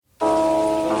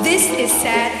This is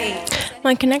Sad 8.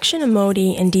 My connection to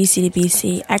Modi and DC to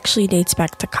BC actually dates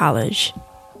back to college.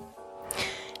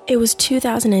 It was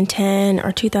 2010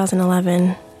 or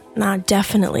 2011, not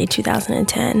definitely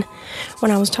 2010,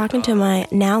 when I was talking to my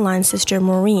now line sister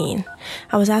Maureen.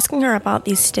 I was asking her about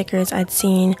these stickers I'd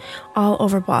seen all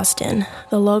over Boston.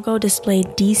 The logo displayed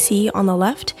DC on the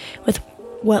left with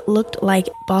what looked like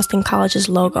Boston College's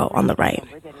logo on the right.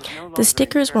 The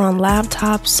stickers were on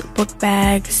laptops, book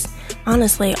bags,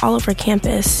 honestly, all over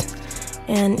campus,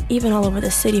 and even all over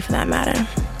the city for that matter.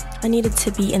 I needed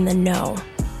to be in the know.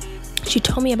 She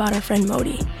told me about her friend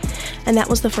Modi, and that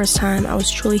was the first time I was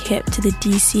truly hip to the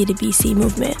DC to BC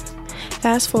movement.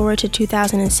 Fast forward to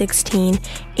 2016,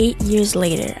 8 years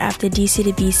later after DC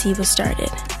to BC was started.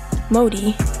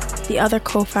 Modi, the other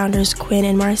co-founders Quinn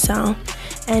and Marcel,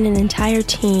 and an entire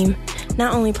team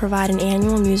not only provide an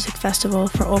annual music festival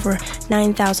for over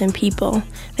 9,000 people,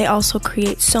 they also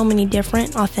create so many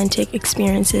different, authentic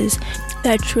experiences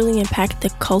that truly impact the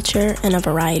culture in a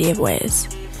variety of ways.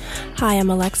 Hi, I'm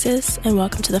Alexis, and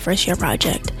welcome to the First Year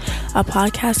Project, a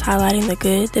podcast highlighting the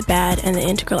good, the bad, and the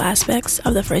integral aspects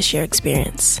of the first year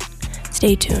experience.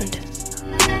 Stay tuned.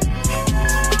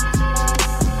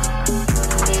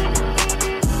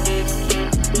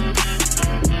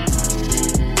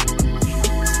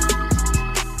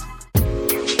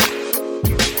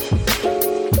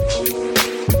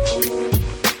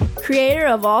 Creator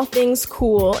of all things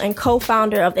cool and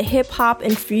co-founder of the hip-hop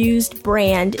infused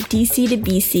brand DC to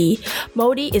BC,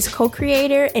 Modi is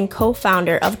co-creator and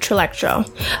co-founder of Trillectro,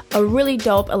 a really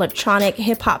dope electronic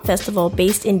hip-hop festival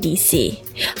based in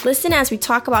DC. Listen as we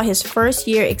talk about his first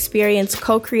year experience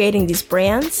co-creating these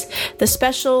brands, the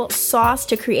special sauce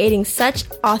to creating such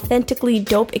authentically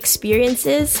dope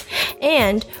experiences,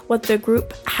 and what the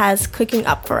group has cooking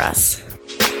up for us.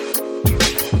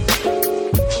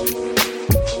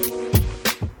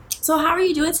 So how are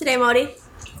you doing today, Modi?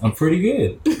 I'm pretty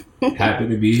good. Happy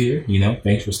to be here.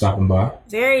 Thanks for stopping by.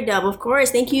 Very dope, of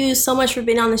course. Thank you so much for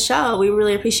being on the show. We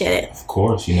really appreciate it. Of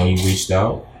course. You reached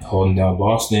out, holding down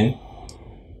Boston.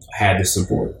 I had the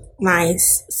support.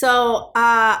 Nice. So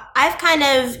I've kind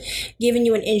of given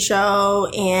you an intro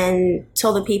and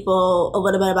told the people a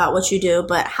little bit about what you do,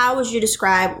 but how would you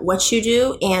describe what you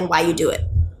do and why you do it?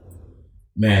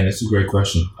 Man, that's a great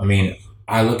question.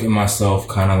 I look at myself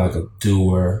kind of like a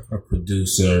doer, a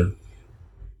producer.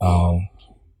 I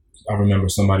remember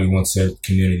somebody once said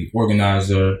community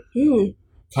organizer.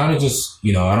 Kind of just,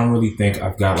 I don't really think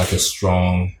I've got like a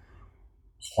strong,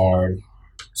 hard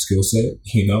skill set,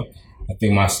 I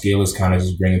think my skill is kind of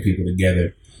just bringing people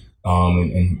together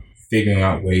and figuring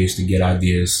out ways to get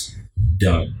ideas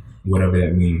done, whatever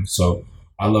that means. So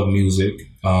I love music,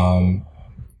 and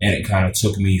it kind of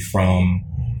took me from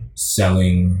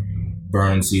selling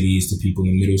burned CDs to people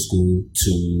in middle school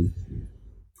to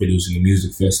producing a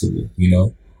music festival,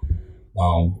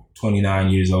 29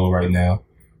 years old right now.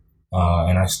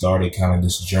 And I started kind of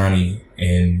this journey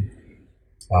in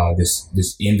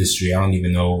this industry. I don't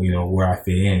even know, where I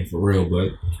fit in for real,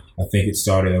 but I think it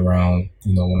started around,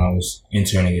 when I was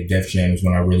interning at Def Jam is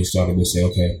when I really started to say,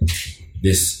 okay,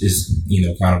 this is,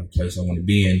 kind of the place I want to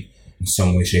be in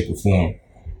some way, shape, or form.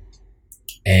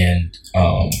 And,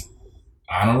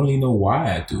 I don't really know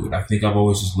why I do it. I think I've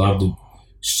always just loved to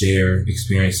share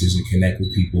experiences and connect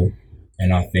with people.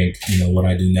 And I think, what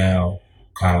I do now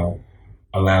kind of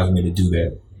allows me to do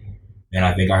that. And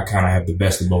I think I kind of have the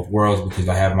best of both worlds because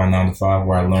I have my 9-to-5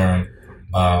 where I learn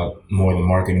more the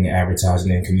marketing,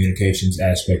 advertising, and communications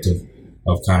aspect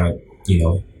of kind of,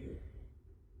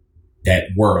 that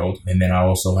world. And then I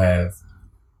also have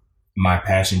my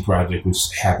passion project, which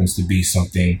happens to be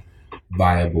something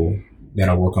viable that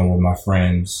I work on with my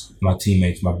friends, my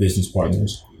teammates, my business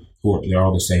partners, they're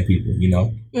all the same people,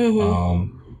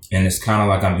 Mm-hmm. And it's kind of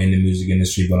like I'm in the music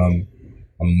industry, but I'm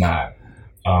not.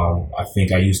 I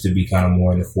think I used to be kind of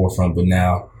more in the forefront, but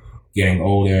now getting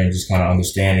older and just kind of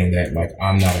understanding that, like,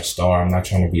 I'm not a star. I'm not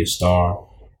trying to be a star.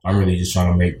 I'm really just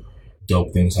trying to make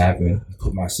dope things happen,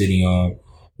 put my city on,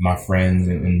 my friends,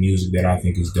 and music that I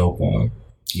think is dope on.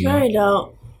 Very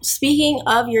dope. Speaking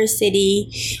of your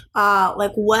city,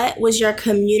 what was your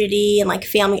community and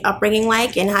family upbringing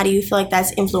like, and how do you feel like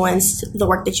that's influenced the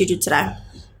work that you do today?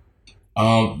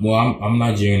 Well, I'm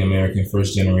Nigerian American,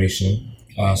 first generation.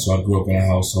 So I grew up in a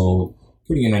household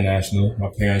pretty international. My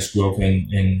parents grew up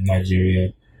in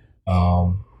Nigeria,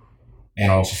 and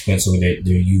also spent some of their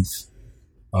youth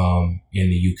in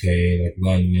the UK, like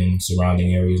London,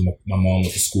 surrounding areas. My mom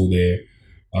went to school there.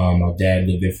 My dad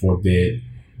lived there for a bit.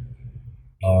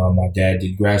 My dad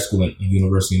did grad school at the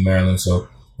University of Maryland, so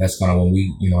that's kind of when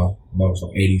that was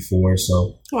like 84,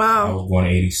 so wow. I was born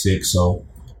in 86, so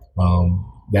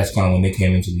That's kind of when they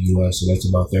came into the U.S. So that's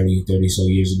about 30 so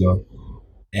years ago.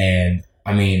 And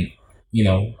I mean,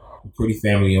 pretty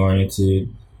family oriented,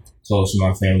 close to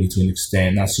my family to an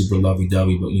extent, not super lovey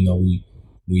dovey, but we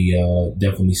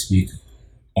definitely speak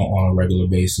on a regular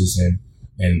basis, and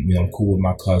I'm cool with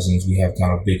my cousins. We have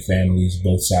kind of big families,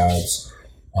 both sides.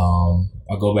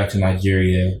 I go back to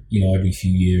Nigeria, every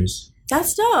few years.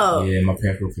 That's dope. Yeah, my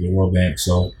parents work for the World Bank,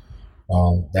 so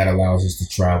that allows us to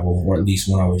travel, or at least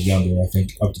when I was younger. I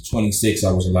think up to 26,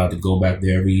 I was allowed to go back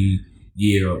there every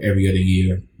year or every other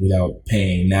year without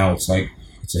paying. Now it's like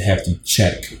it's a hefty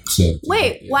check.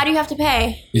 Wait, why do you have to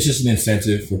pay? It's just an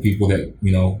incentive for people that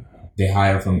they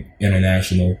hire from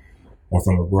international or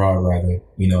from abroad, rather.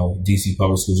 DC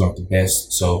public schools aren't the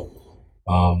best, so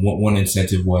one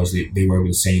incentive was that they were able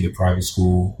to send you to private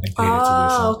school and pay the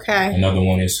tuition. Okay. Another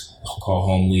one is called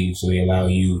home leave, so they allow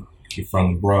you, if you're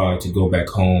from abroad, to go back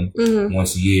home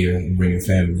once a year and bring your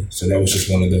family. So that was just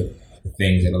one of the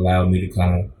things that allowed me to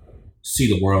kind of see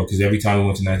the world, because every time we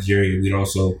went to Nigeria, if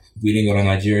we didn't go to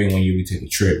Nigeria one year, we'd take a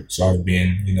trip. So I've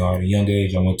been, at a young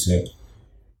age, I went to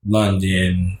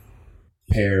London,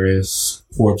 Paris,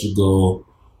 Portugal,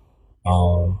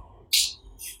 all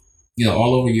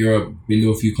over Europe, been to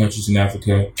a few countries in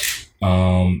Africa.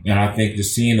 And I think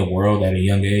just seeing the world at a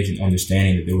young age and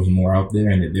understanding that there was more out there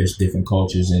and that there's different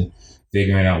cultures and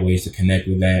figuring out ways to connect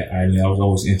with that. I was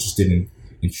always interested in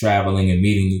traveling and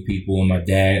meeting new people. And my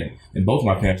dad and both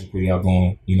my parents are pretty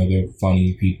outgoing. They're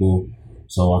funny people.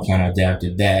 So I kind of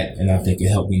adapted that, and I think it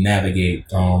helped me navigate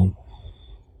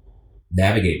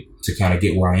to kind of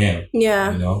get where I am.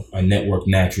 Yeah. I network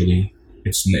naturally.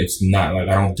 It's not like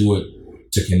I don't do it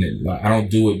to connect. I don't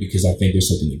do it because I think there's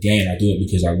something to gain. I do it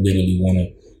because I literally want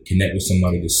to connect with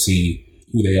somebody to see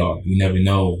who they are. You never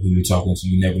know who you're talking to.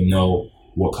 You never know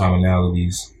what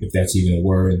commonalities, if that's even a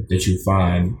word, that you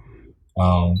find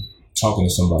talking to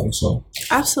somebody. So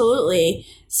absolutely.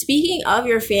 Speaking of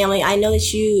your family, I know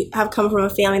that you have come from a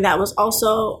family that was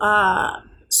also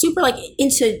super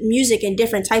into music and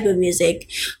different type of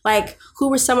music. Like, who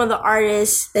were some of the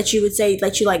artists that you would say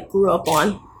that you grew up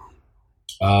on?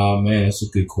 Man, that's a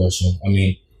good question. I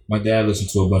mean, my dad listened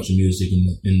to a bunch of music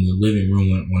in the living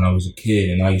room when I was a kid,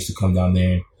 and I used to come down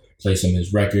there and play some of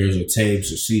his records or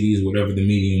tapes or CDs, whatever the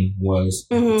medium was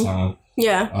at the time.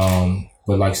 Yeah.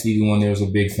 But Stevie Wonder was a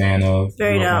big fan of.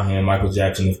 Very dope. Michael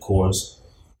Jackson, of course.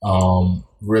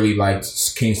 Really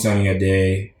liked King Sunny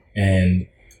Ade and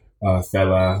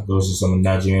Fela. Those are some of the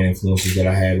Nigerian influences that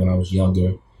I had when I was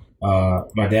younger.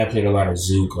 My dad played a lot of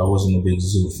Zouk. I wasn't a big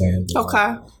Zouk fan.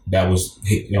 Okay. That was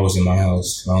in my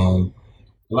house. A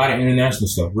lot of international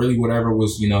stuff. Really, whatever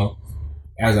was,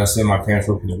 as I said, my parents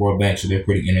worked for the World Bank, so they're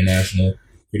pretty international,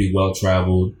 pretty well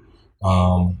traveled.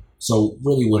 So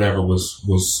really, whatever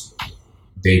was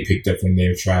they picked up from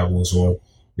their travels or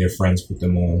their friends put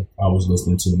them on, I was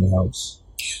listening to in the house.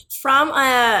 From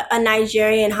a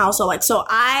Nigerian household, so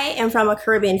I am from a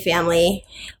Caribbean family,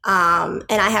 and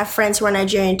I have friends who are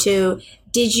Nigerian too.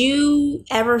 Did you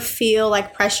ever feel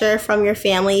pressure from your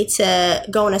family to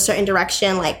go in a certain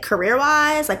direction,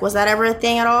 career-wise? Was that ever a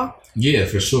thing at all? Yeah,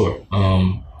 for sure.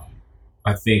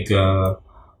 I think I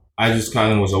just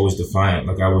kind of was always defiant.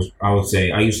 I would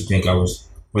say, I used to think I was,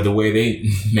 but the way they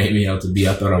made me out to be,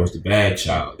 I thought I was the bad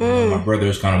child. My brother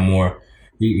is kind of more,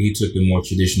 he took the more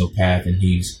traditional path, and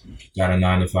he's got a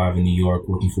 9-to-5 in New York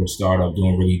working for a startup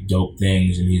doing really dope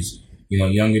things. And he's,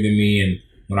 younger than me. And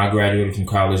when I graduated from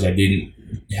college, I didn't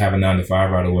have a 9-to-5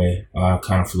 right away. I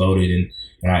kind of floated.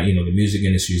 And I, the music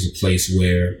industry is a place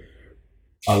where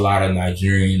a lot of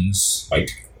Nigerians,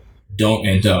 don't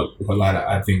end up with a lot of,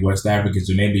 I think, West Africans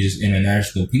or maybe just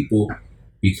international people,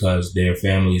 because their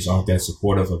families aren't that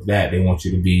supportive of that. They want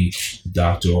you to be a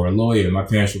doctor or a lawyer. My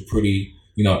parents were pretty,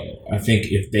 I think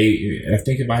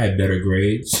if I had better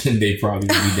grades, they probably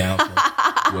would be down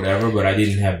for whatever, but I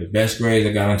didn't have the best grades.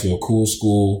 I got into a cool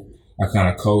school. I kind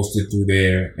of coasted through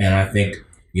there. And I think,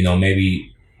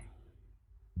 maybe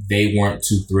they weren't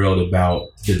too thrilled about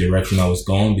the direction I was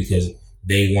going because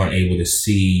they weren't able to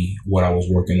see what I was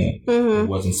working on. It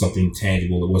wasn't something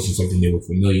tangible. It wasn't something they were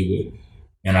familiar with.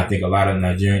 And I think a lot of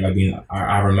Nigerians,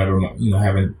 I remember,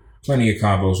 having plenty of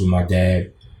convos with my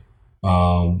dad,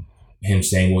 him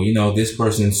saying, well, this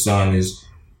person's son is,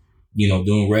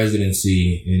 doing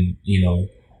residency in,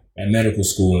 at medical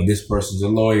school, and this person's a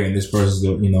lawyer, and this person's,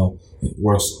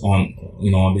 works on,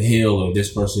 on the Hill, or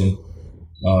this person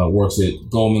works at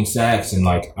Goldman Sachs. And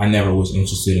I never was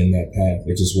interested in that path.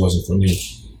 It just wasn't for me.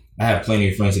 I have plenty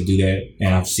of friends that do that,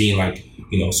 and I've seen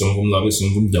some of them love it, some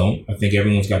of them don't. I think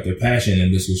everyone's got their passion,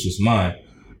 and this was just mine.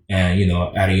 And,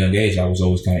 at a young age, I was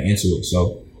always kind of into it.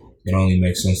 So it only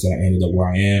makes sense that I ended up where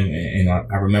I am. And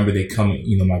I remember they coming,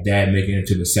 my dad making it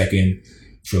to the second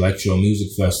Trillectro Music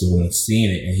Festival and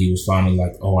seeing it, and he was finally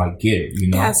like, "Oh, I get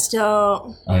it," That's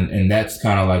dope. And that's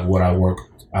kind of like what I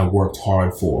worked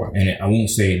hard for. And I won't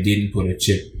say it didn't put a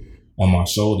chip on my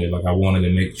shoulder. Like, I wanted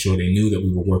to make sure they knew that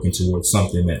we were working towards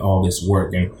something, that all this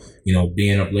work and,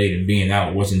 being up late and being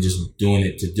out wasn't just doing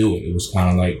it to do it. It was kind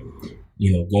of like,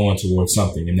 going towards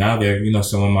something. And now they're,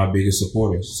 some of my biggest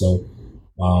supporters. So,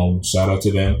 shout out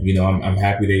to them. I'm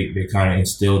happy they kind of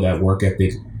instilled that work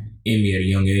ethic in me at a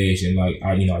young age. And like,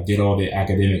 I did all the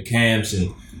academic camps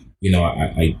and,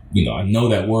 I know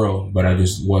that world, but I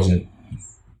just wasn't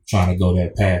trying to go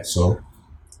that path. So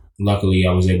luckily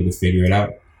I was able to figure it out.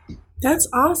 That's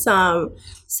awesome.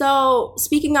 So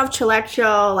speaking of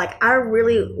Trillectro, like, I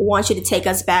really want you to take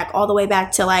us back all the way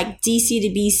back to like DC to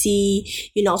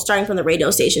BC, starting from the radio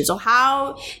station. So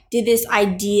how did this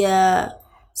idea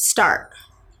start?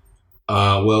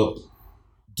 Well,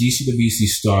 DC to BC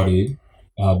started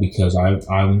because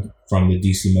I'm from the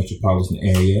DC metropolitan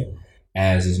area,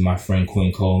 as is my friend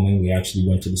Quinn Coleman. We actually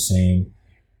went to the same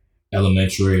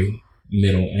elementary,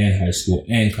 middle, and high school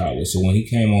and college. So when he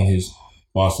came on his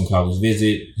Boston College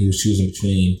visit, he was choosing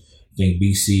between, I think,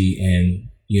 BC and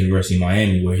University of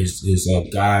Miami, where his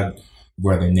god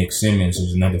brother Nick Simmons,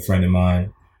 who's another friend of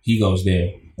mine, he goes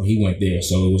there, or he went there.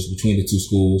 So it was between the two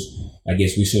schools. I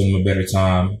guess we showed him a better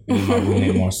time with my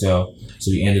roommate Marcel.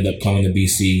 So he ended up coming to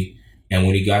BC. And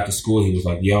when he got to school, he was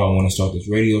like, "Yo, I want to start this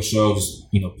radio show. Just,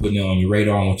 putting it on your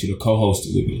radar. I want you to co-host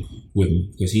it with me."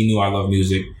 Because he knew I love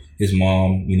music. His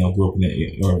mom, grew up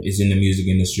or is in the music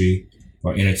industry,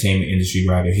 or entertainment industry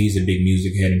rather. He's a big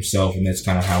music head himself, and that's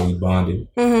kind of how we bonded.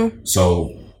 Mm-hmm.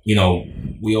 So,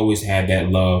 we always had that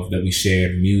love that we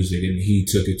shared in music, and he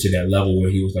took it to that level where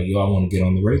he was like, "Yo, I want to get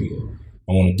on the radio.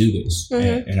 I want to do this."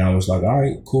 Mm-hmm. And I was like, "All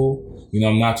right, cool.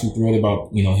 I'm not too thrilled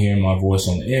about, hearing my voice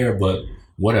on the air, but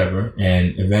whatever."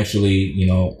 And eventually,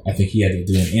 I think he had to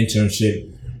do an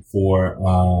internship for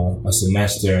a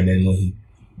semester, and then when he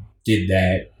did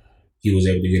that, he was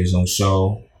able to get his own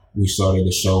show. We started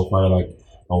the show probably like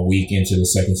a week into the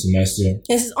second semester.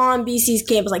 This is on BC's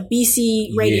campus, like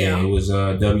BC Radio. Yeah, it was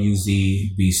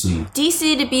WZBC.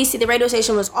 DC to BC, the radio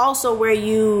station, was also where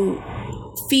you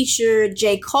featured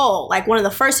J. Cole, like one of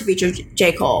the first to feature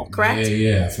J. Cole, correct?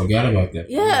 Yeah, I forgot about that.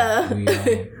 Yeah.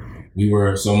 We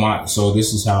were, so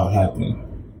this is how it happened.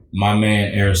 My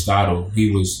man Aristotle,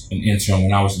 he was an intern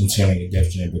when I was interning at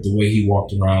Def Jam, but the way he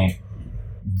walked around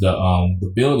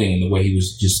the building and the way he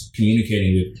was just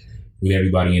communicating with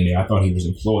everybody in there, I thought he was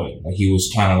employed. Like, he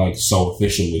was kind of like so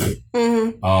official with it.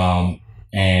 Mm-hmm.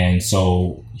 And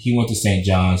so he went to St.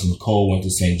 John's and Cole went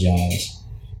to St. John's.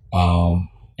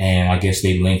 And I guess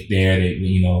they linked there.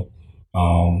 That I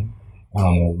don't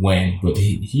know when, but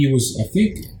he was, I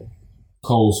think,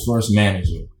 Cole's first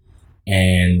manager.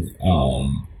 And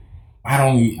I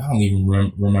don't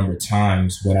even remember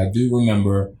times, but I do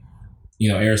remember,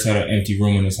 Eris had an empty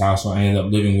room in his house, so I ended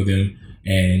up living with him.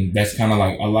 And that's kind of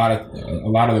like a lot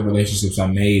of the relationships I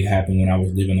made happened when I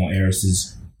was living on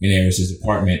in Eris's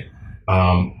apartment.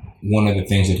 One of the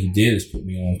things that he did is put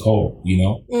me on Cole,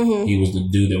 Mm-hmm. He was the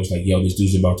dude that was like, "Yo, this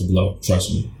dude's about to blow,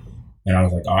 trust me." And I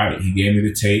was like, all right. He gave me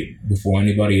the tape before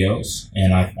anybody else.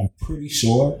 And I'm pretty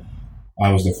sure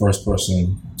I was the first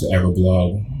person to ever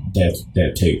blog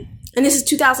that tape. And this is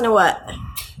 2000 and what?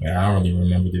 Yeah, I don't really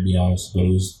remember, to be honest, but it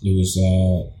was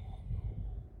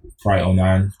probably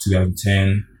 09,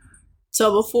 2010.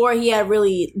 So before he had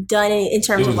really done it in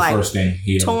terms of like first thing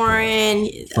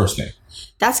touring. First thing.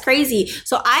 That's crazy.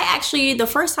 So the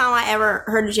first time I ever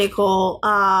heard of J. Cole,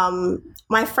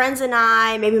 my friends and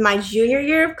I, maybe my junior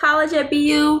year of college at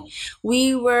BU,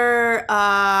 we were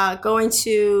going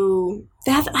to,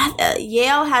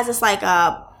 Yale has this like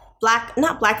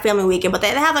not Black Family Weekend, but they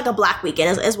have like a Black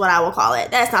Weekend is what I will call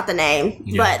it. That's not the name,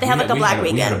 but they have like a Black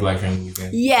Weekend. We had a Black Family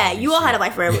Weekend. Yeah, you all had a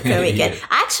Black Family Weekend. Yeah.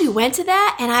 I actually went to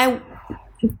that and I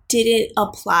didn't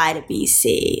apply to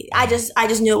BC. I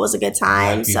just knew it was a good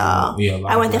time, so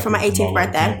I went there for my 18th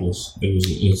birthday.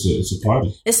 It's a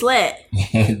party. It's lit.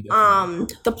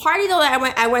 The party though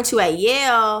that I went to at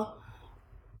Yale,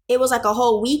 it was like a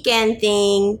whole weekend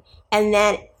thing, and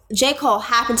then J. Cole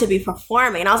happened to be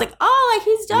performing, and I was like, oh, like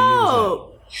he's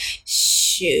dope.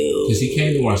 Shoot, because he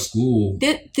came to our school.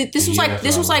 This was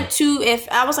like if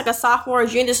I was like a sophomore or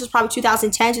junior, this was probably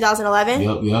 2010, 2011.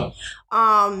 Yep.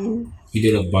 He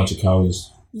did a bunch of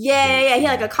colleges. Yeah. He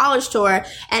had like a college tour,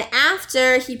 and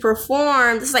after he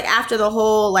performed, this is like after the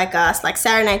whole like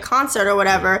Saturday night concert or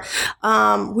whatever.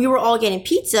 We were all getting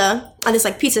pizza at this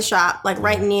like pizza shop like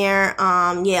right near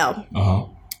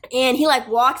Yale. And he like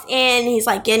walks in, he's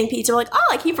like getting pizza. We're like, oh,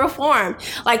 like he performed.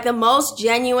 Like the most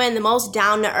genuine, the most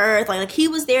down to earth. Like he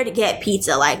was there to get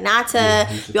pizza, like not to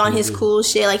be on his cool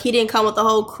shit. Like he didn't come with the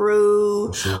whole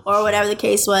crew or whatever the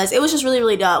case was. It was just really,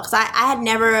 really dope. Because I had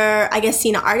never, I guess,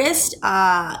 seen an artist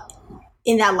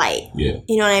in that light. Yeah.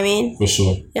 You know what I mean? For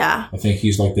sure. Yeah. I think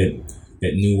he's like that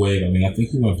new wave. I mean, I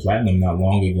think he went platinum not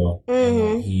long ago.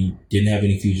 Mm-hmm. He didn't have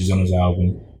any features on his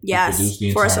album. Yes.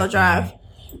 Forest Hill Drive.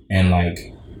 And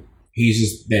like, he's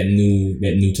just that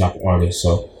new type of artist.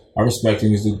 So I respect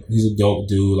him. He's a dope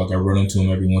dude. Like I run into him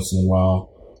every once in a while.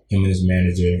 Him and his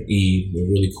manager Eve, they're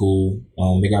really cool.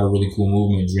 They got a really cool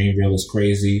movement. Dreamville is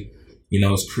crazy. You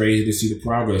know, it's crazy to see the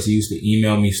progress. He used to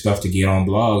email me stuff to get on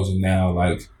blogs, and now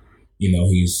like, you know,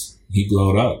 he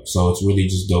glowed up. So it's really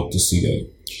just dope to see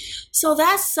that. So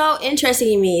that's so interesting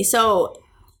to me. So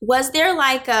was there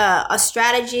like a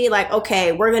strategy? Like,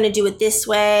 okay, we're gonna do it this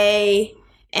way.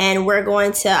 And we're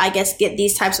going to, I guess, get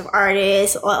these types of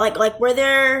artists. Like were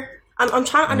there? I'm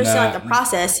trying to understand like the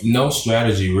process. No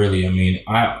strategy, really. I mean,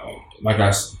 when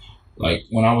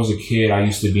I was a kid, I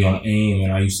used to be on AIM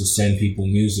and I used to send people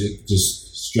music,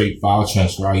 just straight file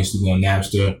transfer. I used to be on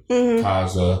Napster,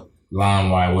 Kazaa,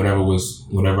 LimeWire,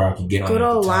 whatever I could get on. Good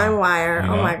old LimeWire. You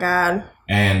know? Oh my God.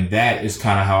 And that is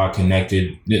kind of how I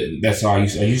connected. That's how I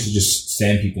used to just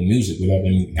send people music without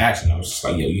them even asking. I was just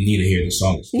like, yo, you need to hear the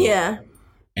song. Yeah.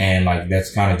 And like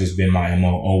that's kind of just been my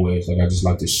MO always. Like I just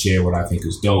like to share what I think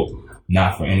is dope,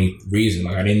 not for any reason.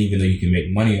 Like I didn't even know you can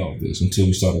make money off this until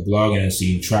we started blogging and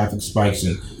seeing traffic spikes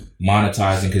and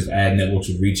monetizing because ad networks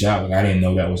would reach out. Like I didn't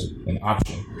know that was an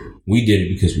option. We did it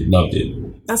because we loved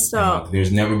it. That's dope. Like,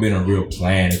 there's never been a real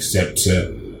plan except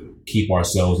to keep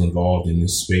ourselves involved in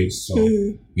this space. So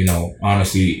you know,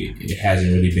 honestly, it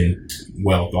hasn't really been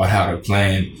well thought out or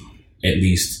planned, at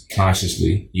least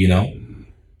consciously. You know.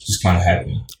 Just kind of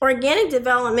happening. Organic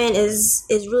development is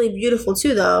really beautiful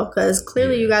too, though, because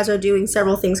clearly you guys are doing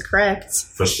several things correct.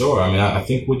 For sure. I mean, I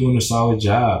think we're doing a solid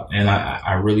job, and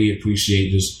I really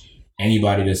appreciate just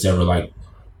anybody that's ever like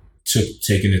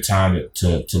taking the time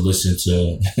to listen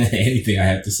to anything I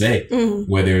have to say,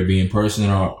 whether it be in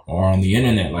person or on the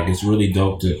internet. Like it's really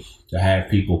dope to have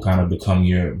people kind of become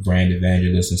your brand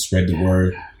evangelist and spread the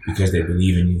word because they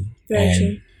believe in you. Very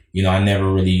true. You know, I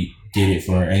never really did it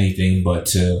for anything but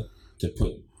to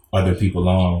put other people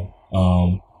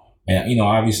on. And you know,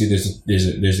 obviously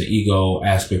there's an ego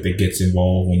aspect that gets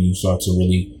involved when you start to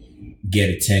really get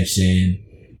attention,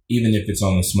 even if it's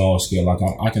on a small scale. Like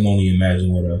I can only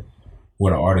imagine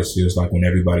what an artist feels like when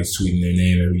everybody's tweeting their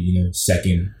name every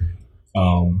second.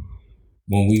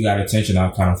 When we got attention,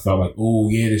 I kind of felt like, oh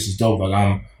yeah, this is dope.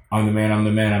 Like I'm the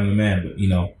man. But you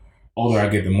know, older I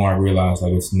get, the more I realize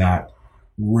like it's not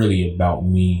really about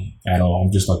me at all.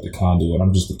 I'm just like the conduit.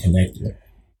 I'm just the connector,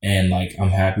 and like I'm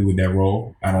happy with that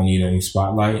role. I don't need any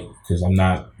spotlight because I'm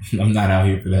not out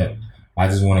here for that. I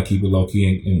just want to keep it low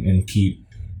key and keep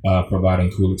providing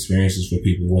cool experiences for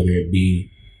people, whether it be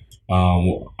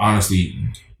honestly,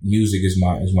 music is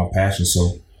my passion.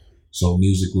 So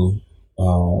musical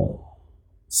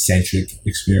centric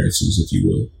experiences, if you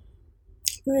will.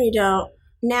 Very dope.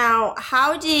 Now,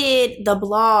 how did the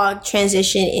blog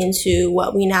transition into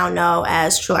what we now know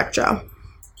as Trillectro?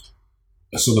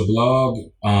 So the blog,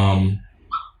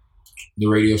 the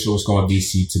radio show was called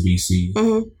DC to BC.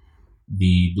 Mm-hmm.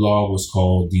 The blog was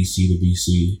called DC to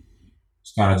BC.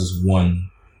 It's kind of just one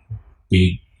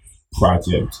big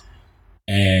project.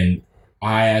 And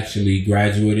I actually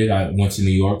graduated. I went to New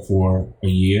York for a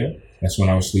year. That's when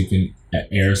I was sleeping at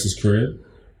Eris's crib.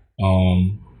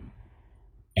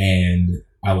 And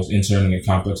I was interning at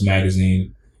Complex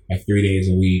Magazine like 3 days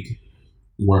a week,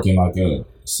 working like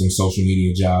some social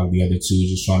media job. The other two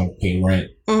just trying to pay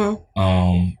rent.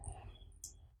 Mm-hmm.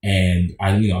 And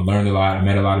I, learned a lot. I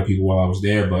met a lot of people while I was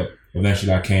there, but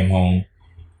eventually I came home.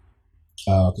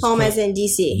 Home Quinn, as in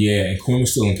DC. Yeah, and Quinn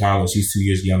was still in college. He's 2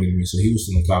 years younger than me, so he was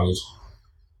still in college.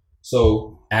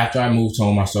 So after I moved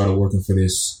home, I started working for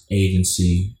this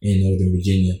agency in Northern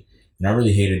Virginia. And I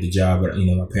really hated the job, but,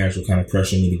 my parents were kind of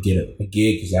pressuring me to get a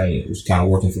gig because I was kind of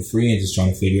working for free and just trying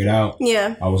to figure it out.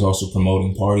 Yeah. I was also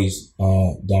promoting parties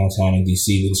downtown in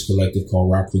DC with this collective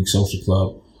called Rock Creek Social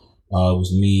Club. It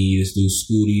was me, this dude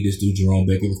Scooty, this dude Jerome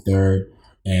Baker III,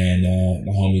 and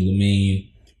my homie Lamine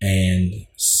and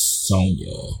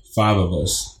Sonia. 5 of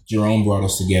us. Jerome brought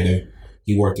us together.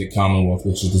 He worked at Commonwealth,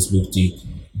 which is this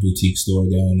boutique store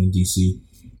down in DC.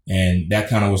 And that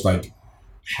kind of was like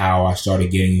how I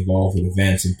started getting involved with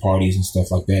events and parties and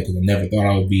stuff like that, because I never thought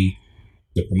I would be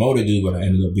the promoter dude, but I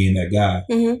ended up being that guy.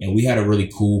 Mm-hmm. And we had a really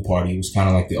cool party. It was kind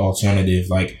of like the alternative,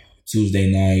 like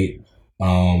Tuesday night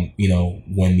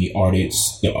when the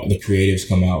artists, the creatives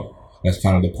come out, that's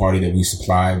kind of the party that we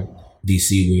supplied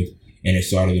DC with, and it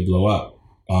started to blow up.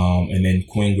 And then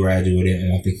Quinn graduated,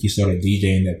 and I think he started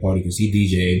DJing that party because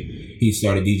he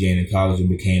started DJing in college and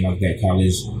became like that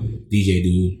college DJ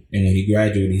dude. And when he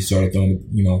graduated, he started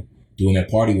doing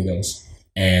that party with us.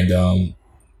 And,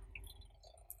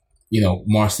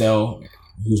 Marcel,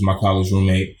 who's my college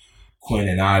roommate, Quinn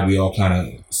and I, we all kind of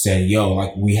said, yo,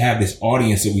 like we have this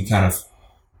audience that we kind of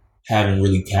haven't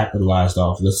really capitalized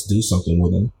off. Let's do something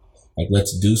with them. Like,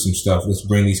 let's do some stuff. Let's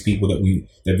bring these people that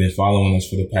have been following us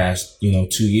for the past, 2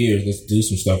 years. Let's do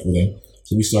some stuff with them.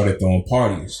 So we started throwing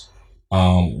parties,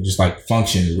 just like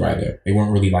functions rather. They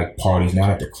weren't really like parties, not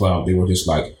at the club. They were just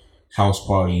like house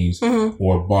parties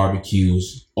or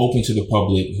barbecues, open to the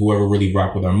public, whoever really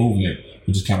rocked with our movement.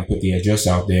 We just kind of put the address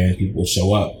out there and people would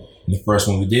show up. And the first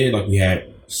one we did, like we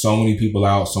had so many people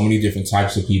out, so many different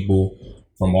types of people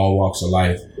from all walks of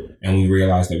life. And we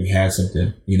realized that we had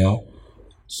something,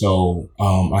 So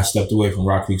I stepped away from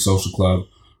Rock Creek Social Club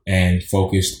and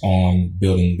focused on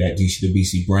building that DC to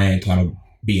BC brand kind of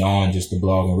beyond just the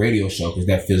blog and radio show, because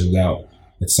that fizzled out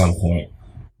at some point.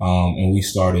 And we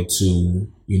started to,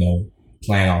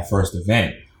 plan our first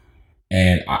event.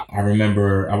 And I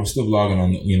remember I was still blogging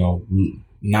on,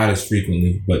 not as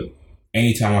frequently, but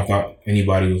anytime I thought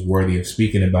anybody was worthy of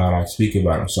speaking about, I'd speak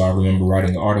about them. So I remember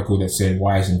writing an article that said,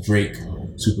 why isn't Drake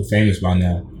super famous by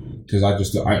now? Because I've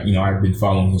been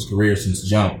following his career since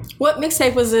Jump. What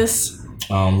mixtape was this?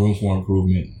 Room for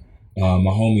Improvement.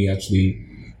 My homie actually,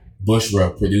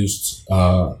 Bushra, produced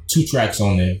 2 tracks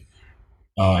on there.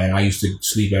 And I used to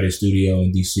sleep at his studio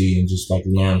in DC and just like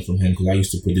learn from him because I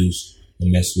used to produce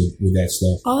and mess with that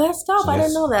stuff. Oh, that's dope. I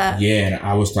didn't know that. Yeah, and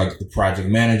I was like the project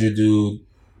manager dude.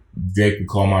 Drake would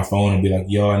call my phone and be like,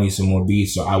 yo, I need some more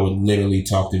beats. So I would literally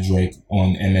talk to Drake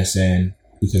on MSN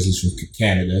because he's from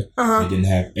Canada. He didn't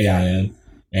have AIM.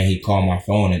 And he'd call my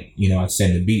phone and, I'd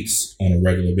send the beats on a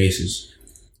regular basis.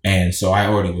 And so I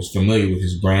already was familiar with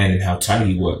his brand and how tight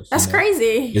he was. That's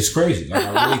crazy. It's crazy. Like,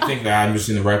 I really think that I'm just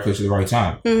in the right place at the right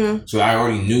time. So I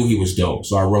already knew he was dope.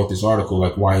 So I wrote this article,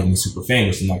 like, why isn't he super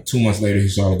famous? And like 2 months later, he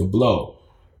started to blow.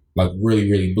 Like, really,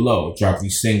 really blow. Dropped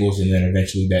these singles, and then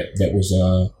eventually that was,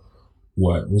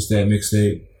 what's that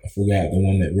mixtape? I forgot. The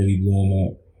one that really blew him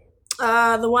up.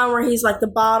 The one where he's like the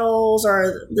bottles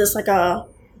or just like a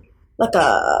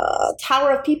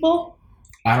tower of people.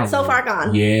 I don't know. So Far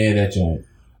Gone. Yeah, that joint.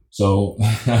 So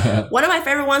one of my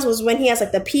favorite ones was when he has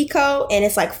like the Pico and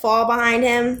it's like Fall behind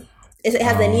him. It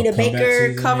has the Anita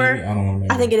Baker cover. Maybe? I don't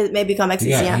remember. I think it is maybe Comeback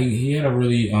Season. Yeah. He had a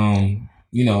really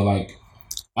like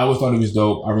I always thought he was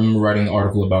dope. I remember writing an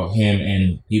article about him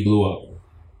and he blew up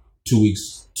 2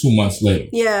 months later.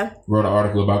 Yeah. Wrote an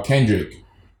article about Kendrick.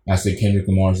 I said Kendrick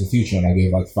Lamar is the future, and I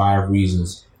gave like 5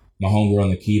 reasons. My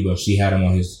homegirl Nakiba, she had him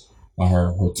on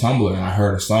her Tumblr, and I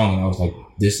heard a song and I was like,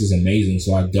 this is amazing.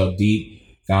 So I dug deep.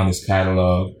 Found his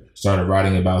catalog, started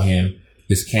writing about him.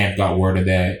 His camp got word of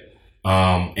that.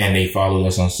 And they followed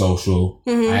us on social.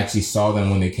 I actually saw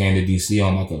them when they came to DC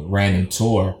on like a random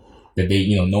tour that they,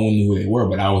 no one knew who they were,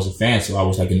 but I was a fan. So I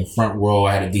was like in the front row.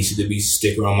 I had a DC to BC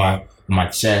sticker on my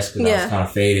chest because I was kind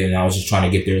of faded and I was just trying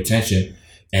to get their attention.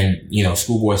 And,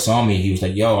 Schoolboy saw me. He was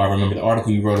like, yo, I remember the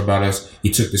article you wrote about us. He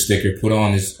took the sticker, put it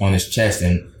on his chest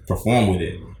and performed with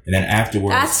it. And then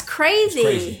afterwards. That's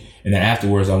crazy. And then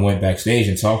afterwards, I went backstage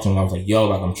and talked to him. I was like, yo,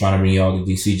 like, I'm trying to bring y'all to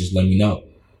DC. Just let me know.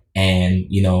 And,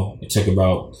 it took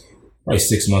about probably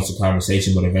 6 months of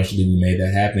conversation, but eventually we made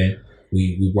that happen.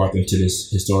 We brought them to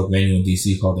this historic venue in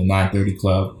DC called the 930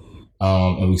 Club.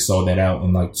 And we sold that out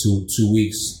in like two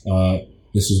weeks.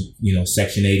 This was,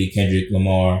 Section 80, Kendrick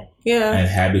Lamar. Yeah. And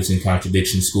Habits and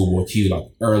Contradictions, Schoolboy Q, like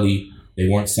early. They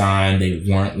weren't signed. They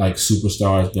weren't like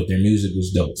superstars, but their music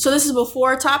was dope. So this is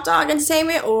before Top Dog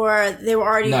Entertainment, or they were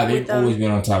already? No, they've always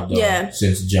been on Top Dog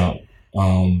since Jump.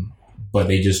 But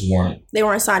they just weren't. They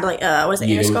weren't signed to like was it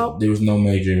Interscope? There was no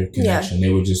major connection. They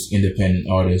were just independent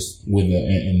artists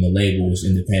and the label was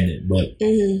independent. But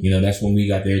that's when we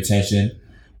got their attention.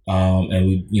 And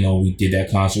we did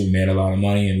that concert. We made a lot of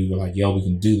money, and we were like, yo, we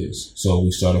can do this. So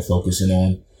we started focusing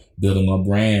on building our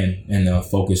brand and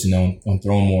focusing on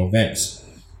throwing more events.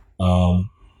 And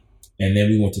then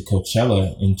we went to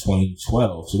Coachella in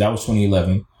 2012. So that was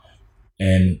 2011.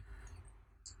 And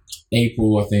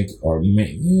April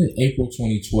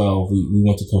 2012, we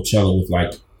went to Coachella with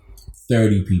like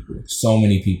 30 people. So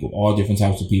many people, all different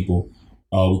types of people.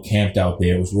 We camped out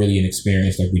there. It was really an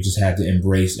experience. Like, we just had to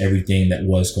embrace everything that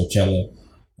was Coachella.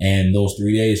 And those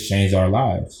 3 days changed our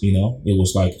lives, It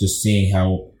was like just seeing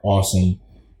how awesome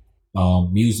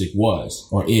music was,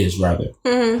 or is rather,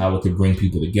 how it could bring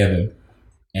people together.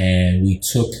 and we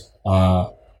took, I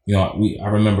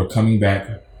remember coming back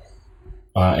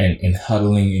and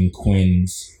huddling in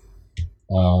Quinn's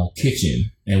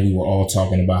kitchen, and we were all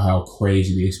talking about how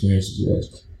crazy the experience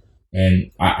was.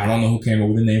 And I don't know who came up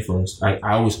with the name first. I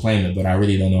always claim it, but I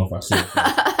really don't know if I said it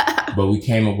first. But we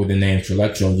came up with the name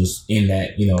Trillectro just in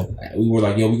that, we were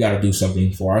like, yo, we got to do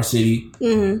something for our city,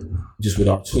 just with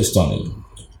our twist on it.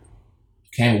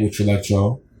 Came up with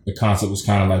Trillectro. The concept was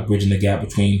kind of like bridging the gap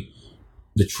between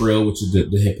the trill, which is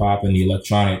the hip hop, and the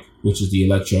electronic, which is the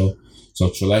electro. So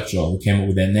Trillectro, we came up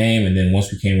with that name, and then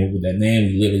once we came up with that name,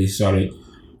 we literally started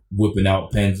whipping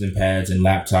out pens and pads and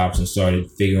laptops and started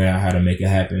figuring out how to make it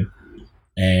happen.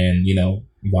 And,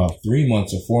 about 3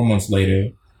 months or 4 months later,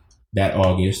 that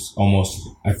August, almost,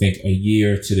 I think, a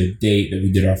year to the date that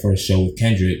we did our first show with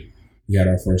Kendrick, we had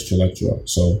our first Trillectro.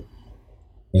 So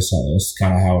that's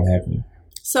kind of how it happened.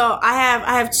 So I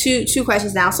have two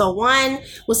questions now. So one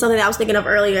was something that I was thinking of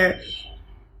earlier.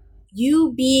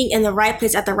 You being in the right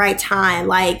place at the right time,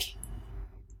 like,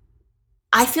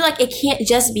 I feel like it can't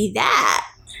just be that.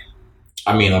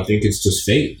 I mean, I think it's just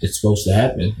fate. It's supposed to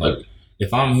happen. Like,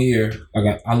 if I'm here,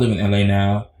 I live in LA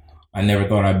now. I never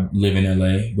thought I'd live in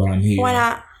LA, but I'm here. Why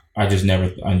not? I just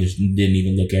didn't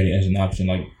even look at it as an option.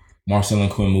 Like, Marcel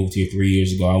and Quinn moved here 3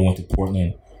 years ago. I went to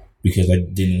Portland because I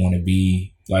didn't want to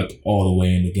be, like, all the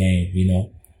way in the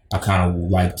game, I kind of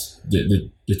liked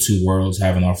the two worlds,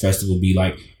 having our festival be,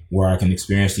 like, where I can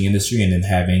experience the industry and then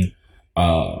having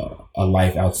a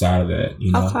life outside of that,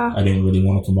 Okay. I didn't really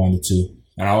want to combine the two.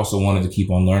 And I also wanted to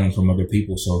keep on learning from other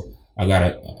people, so I got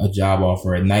a job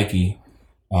offer at Nike,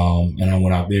 and I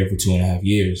went out there for 2.5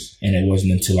 years. And it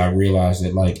wasn't until I realized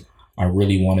that, like, I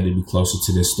really wanted to be closer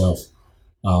to this stuff,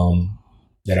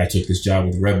 that I took this job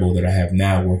with Red Bull that I have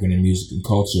now, working in music and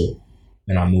culture.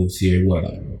 And I moved here,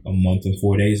 a month and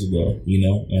 4 days ago,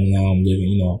 and now I'm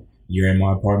living, you're in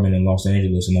my apartment in Los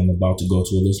Angeles, and I'm about to go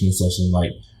to a listening session,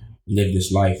 like, live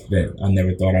this life that I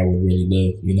never thought I would really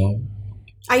live,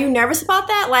 Are you nervous about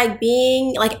that? Like,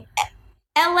 being, like,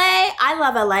 LA, I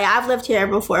love LA. I've lived here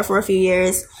before for a few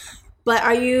years. But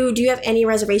do you have any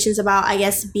reservations about, I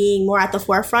guess, being more at the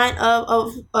forefront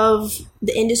of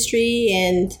the industry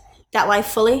and that life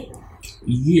fully?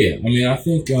 Yeah. I mean, I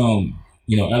think,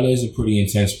 LA is a pretty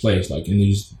intense place. Like, in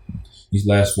these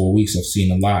last 4 weeks, I've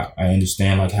seen a lot. I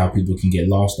understand, like, how people can get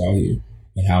lost out here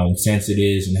and how intense it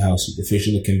is and how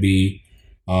superficial it can be.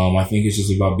 I think it's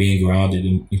just about being grounded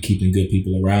and keeping good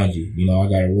people around you. I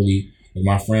got to really, like,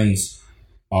 my friends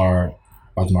are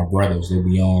like my brothers. They're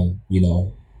beyond,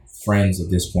 friends at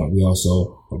this point. We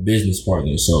also are business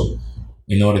partners. So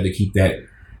in order to keep that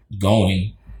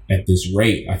going at this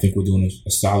rate, I think we're doing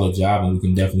a solid job, and we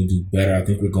can definitely do better. I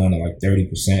think we're going at like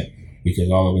 30%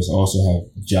 because all of us also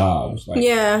have jobs. Like,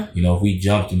 yeah. If we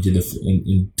jumped and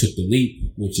and took the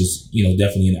leap, which is,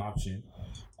 definitely an option,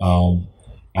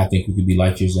 I think we could be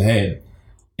light years ahead.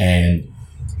 And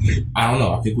I don't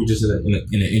know. I think we're just in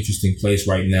an interesting place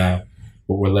right now,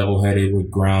 but we're level-headed, we're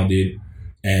grounded,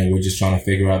 and we're just trying to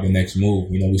figure out the next move.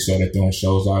 We started throwing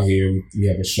shows out here. We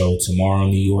have a show tomorrow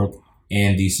in New York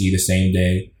and DC the same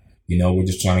day. We're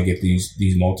just trying to get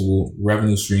these multiple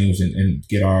revenue streams and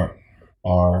get our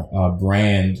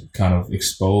brand kind of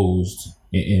exposed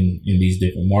in these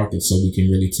different markets, so we can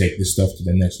really take this stuff to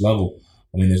the next level.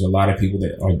 I mean, there's a lot of people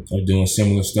that are doing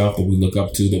similar stuff that we look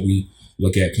up to, that we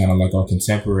look at kind of like our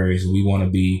contemporaries. And we want to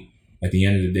be, at the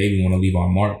end of the day, we want to leave our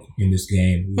mark in this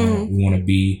game. We want to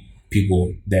be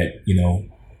people that,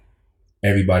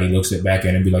 everybody looks at back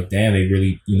at and be like, damn, they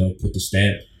really, put the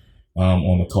stamp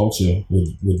on the culture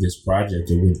with this project,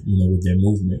 or with their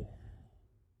movement.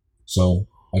 So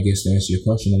I guess to answer your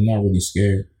question, I'm not really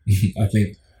scared. I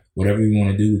think whatever we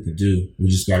want to do, we can do. We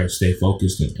just got to stay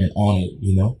focused and on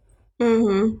it,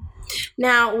 Mm-hmm.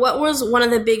 Now, what was one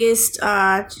of the biggest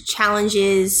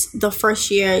challenges the first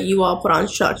year you all put on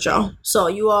Trillectro? So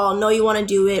you all know you want to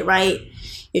do it, right?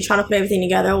 You're trying to put everything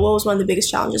together. What was one of the biggest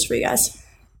challenges for you guys?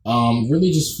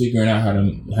 Really just figuring out how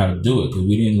to do it, because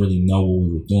we didn't really know what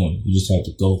we were doing. You just had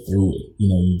to go through it.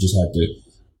 You just have to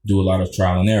do a lot of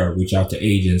trial and error, reach out to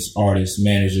agents, artists,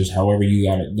 managers, however you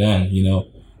got it done.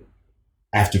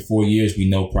 After 4 years, we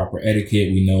know proper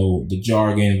etiquette. We know the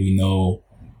jargon. We know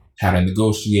how to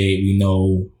negotiate. We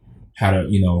know how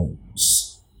to,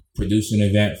 produce an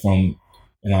event from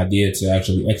an idea to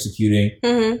actually executing.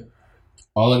 Mm-hmm.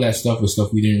 All of that stuff was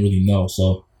stuff we didn't really know.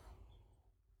 So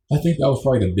I think that was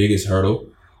probably the biggest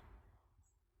hurdle.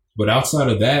 But outside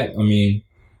of that, I mean,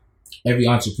 every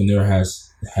entrepreneur has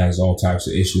all types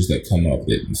of issues that come up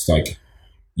that it's like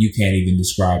you can't even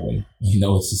describe them.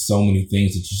 It's just so many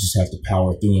things that you just have to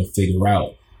power through and figure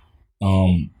out.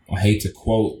 I hate to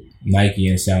quote Nike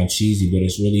and sound cheesy, but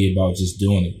it's really about just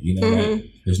doing it. You know, like,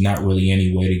 there's not really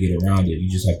any way to get around it. You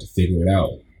just have to figure it out.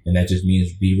 And that just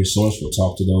means be resourceful.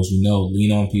 Talk to those you know.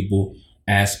 Lean on people.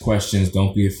 Ask questions.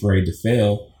 Don't be afraid to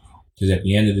fail. Because at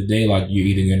the end of the day, like, you're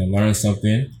either going to learn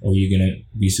something or you're going to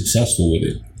be successful with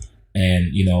it.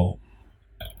 And, you know,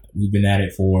 we've been at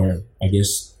it for, I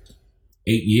guess,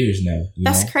 8 years now.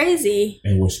 That's crazy.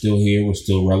 And we're still here. We're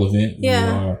still relevant. Yeah.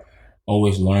 We are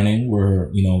always learning.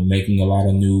 We're, you know, making a lot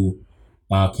of new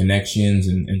connections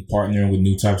and partnering with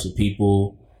new types of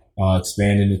people,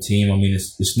 expanding the team. I mean,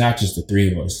 it's not just the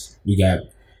three of us. We got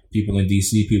people in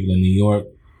DC, people in New York,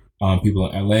 people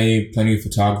in LA, plenty of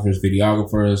photographers,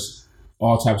 videographers,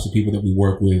 all types of people that we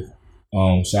work with.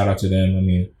 Shout out to them. I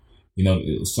mean, you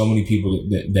know, so many people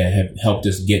that have helped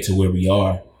us get to where we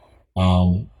are.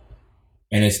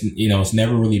 And it's, you know, it's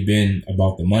never really been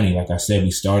about the money. Like I said,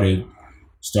 we started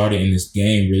in this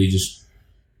game really just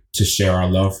to share our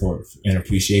love for and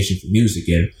appreciation for music.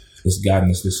 And it's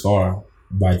gotten us this far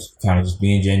by kind of just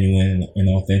being genuine and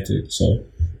authentic. So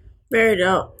very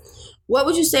dope. What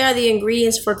would you say are the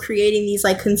ingredients for creating these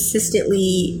like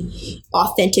consistently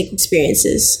authentic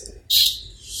experiences?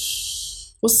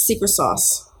 What's the secret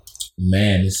sauce?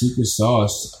 Man, the secret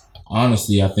sauce,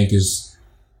 honestly, I think is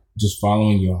just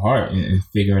following your heart and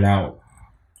figuring out,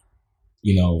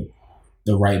 you know,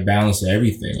 the right balance of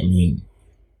everything. I mean,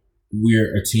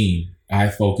 we're a team. I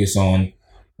focus on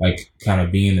like kind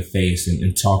of being the face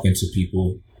and talking to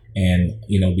people. And,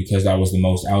 you know, because I was the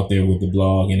most out there with the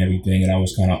blog and everything, and I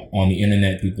was kind of on the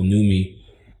internet, people knew me.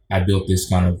 I built this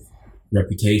kind of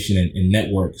reputation and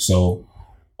network. So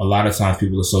a lot of times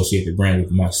people associate the brand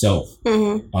with myself.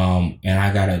 And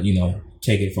I got to, you know,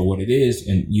 take it for what it is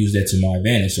and use that to my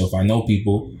advantage. So if I know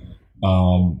people,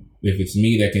 if it's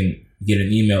me that can get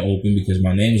an email open because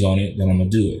my name's on it, then I'm going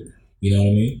to do it. You know what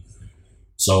I mean?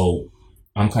 So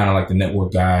I'm kind of like the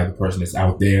network guy, the person that's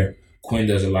out there. Quinn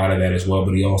does a lot of that as well,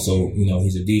 but he also, you know,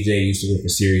 he's a DJ. He used to work for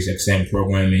Sirius XM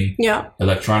programming,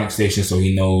 electronic station, so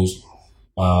he knows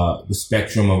the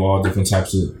spectrum of all different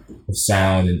types of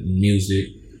sound and music.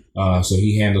 So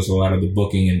he handles a lot of the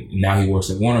booking, and now he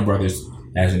works at Warner Brothers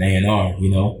as an A&R,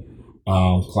 you know,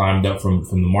 climbed up from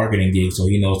the marketing gig. So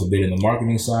he knows a bit in the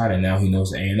marketing side, and now he knows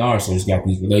the A&R. So he's got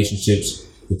these relationships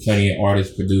with plenty of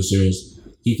artists, producers.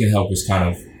 He can help us kind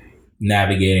of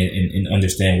navigate and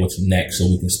understand what's next so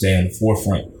we can stay on the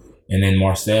forefront. And then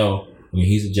Marcel, I mean,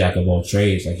 he's a jack of all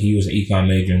trades. Like, he was an econ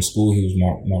major in school. He was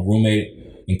my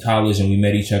roommate in college, and we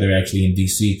met each other actually in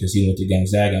DC because he went to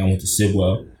Gonzaga. I went to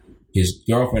Sidwell. His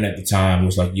girlfriend at the time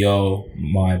was like, yo,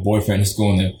 my boyfriend is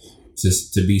going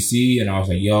to BC. And I was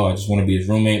like, yo, I just want to be his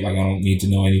roommate. Like, I don't need to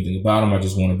know anything about him. I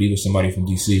just want to be with somebody from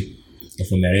DC.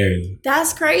 From that area.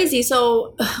 That's crazy.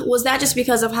 So was that just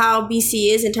because of how BC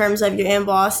is in terms of you're in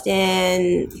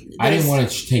Boston? I didn't want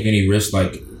to take any risk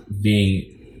like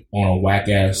being on a whack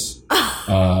ass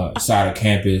side of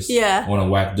campus, on a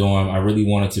whack dorm. I really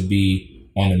wanted to be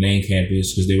on the main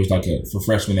campus because there was like for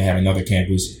freshmen they had another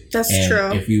campus. That's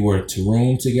true. If we were to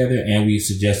room together, and we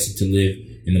suggested to live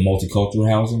in the multicultural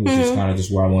housing, which is kind of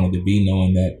just where I wanted to be,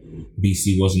 knowing that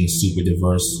BC wasn't a super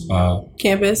diverse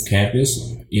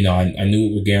campus. You know, I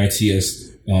knew it would guarantee us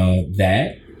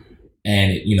that.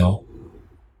 And, you know,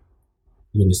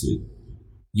 what is it?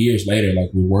 Years later,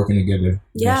 like, we're working together.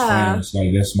 Friends.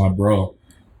 Like, that's my bro.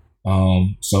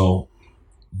 So,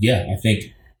 yeah, I think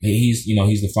he's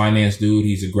the finance dude.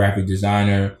 He's a graphic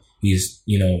designer. He's,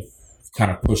 you know,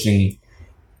 kind of pushing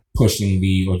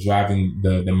or driving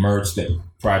the merch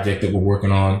project that we're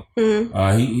working on.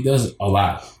 He does a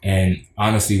lot. And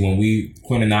honestly, when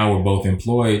Quinn and I were both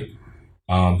employed,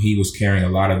 he was carrying a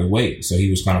lot of the weight. So he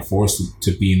was kind of forced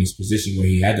to be in this position where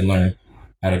he had to learn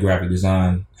how to graphic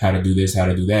design, how to do this, how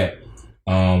to do that.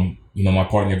 You know, my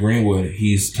partner Greenwood,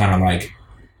 he's kind of like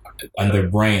another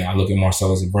brain. I look at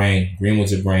Marcel as a brain.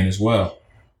 Greenwood's a brain as well.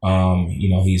 You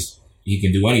know, he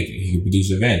can do anything. He can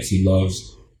produce events. He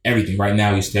loves everything. Right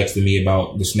now, he's texting me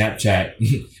about the Snapchat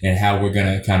and how we're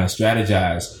going to kind of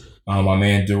strategize. My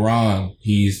man, Duran,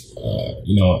 he's,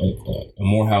 you know, a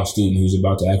Morehouse student who's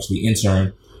about to actually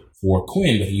intern for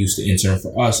Quinn, but he used to intern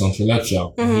for us on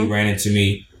Trillectro. He ran into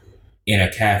me in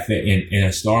a cafe, in a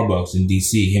Starbucks in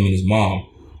DC, him and his mom.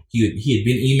 He had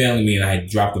been emailing me, and I had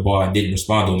dropped the ball. I didn't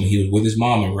respond to him. He was with his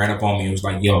mom and ran up on me and was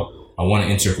like, yo, I want to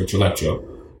intern for Trillectro.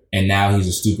 And now he's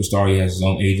a superstar. He has his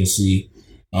own agency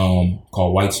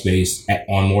called White Space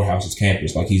on Morehouse's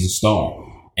campus. Like, he's a star.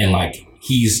 And, like,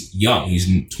 he's young. He's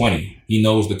 20. He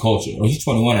knows the culture. Or he's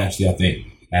 21, actually, I think,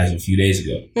 as of a few days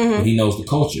ago. But he knows the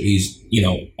culture. He's, you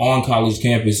know, on college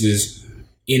campuses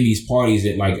in these parties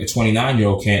that, like, a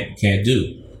 29-year-old can't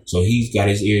do. So he's got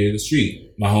his ear to the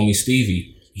street. My homie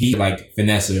Stevie, he like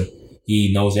Vanessa.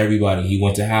 He knows everybody. He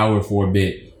went to Howard for a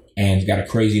bit and he's got a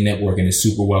crazy network and is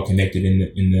super well connected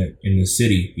in the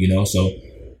city, you know. So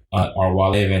our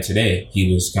Wale event today,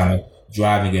 he was kind of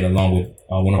driving it along with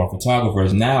one of our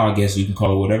photographers. Now I guess you can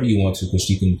call it whatever you want to because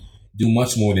she can do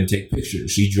much more than take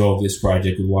pictures. She drove this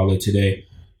project with Wale today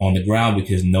on the ground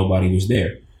because nobody was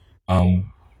there.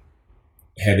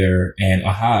 Heather and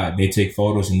Ahad, they take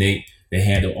photos and they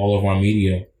handle all of our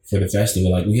media for the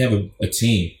festival. Like we have a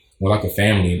team. We're like a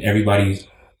family and everybody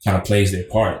kind of plays their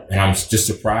part. And I'm just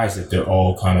surprised that they're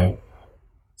all kind of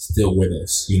still with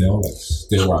us, you know, like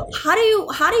still rocking.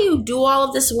 How do you do all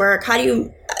of this work? How do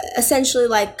you essentially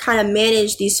like kind of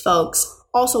manage these folks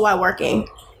also while working?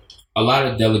 A lot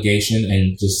of delegation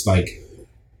and just like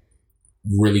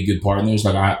really good partners.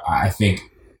 Like I think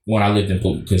when I lived in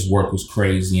Brooklyn, because work was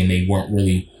crazy and they weren't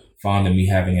really fond of me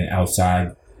having an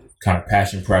outside kind of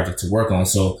passion project to work on.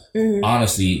 So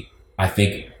honestly, I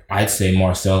think I'd say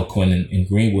Marcel, Quinn, and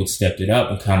Greenwood stepped it up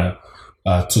and kind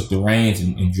of took the reins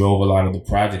and drove a lot of the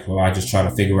project while I just try to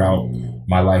figure out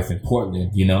my life in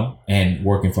Portland, you know, and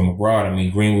working from abroad. I mean,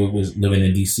 Greenwood was living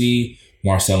in DC,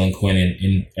 Marcel and Quinn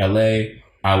in LA.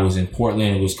 I was in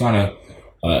Portland. It was kind of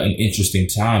an interesting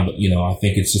time, but, you know, I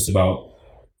think it's just about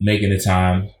making the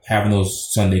time, having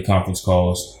those Sunday conference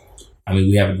calls. I mean,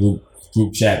 we have a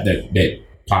group chat that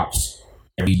pops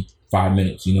every 5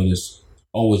 minutes. You know, there's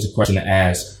always a question to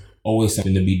ask, always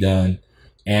something to be done.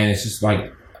 And it's just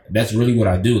like, that's really what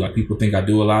I do. Like people think I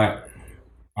do a lot.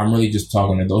 I'm really just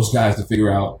talking to those guys to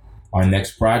figure out our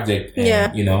next project.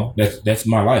 And, you know, that's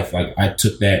my life. Like I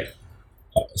took that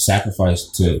sacrifice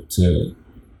to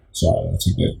sorry, I'll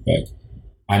take that back.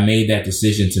 I made that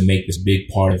decision to make this big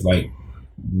part of like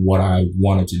what I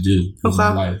wanted to do in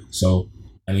my life. So,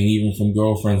 I mean, even from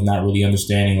girlfriends not really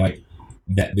understanding like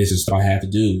that this is what I have to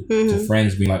do, to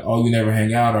friends being like, oh, you never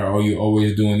hang out, or oh, you're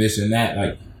always doing this and that.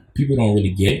 Like people don't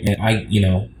really get it. And you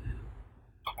know,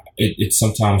 it's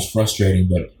sometimes frustrating,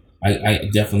 but I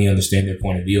definitely understand their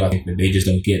point of view. I think that they just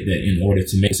don't get that in order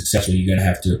to make it successful, you're going to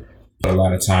have to put a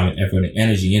lot of time and effort and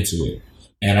energy into it.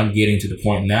 And I'm getting to the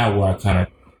point now where I kind of,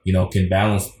 you know, can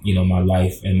balance, you know, my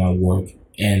life and my work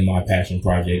and my passion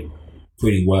project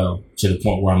pretty well, to the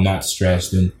point where I'm not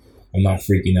stressed and I'm not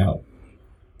freaking out.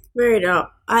 Very dope.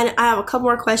 I have a couple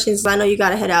more questions. I know you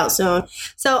got to head out soon.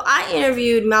 So I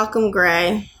interviewed Malcolm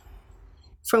Gray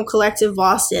from Collective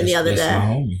Boston the other day. My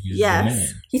homie.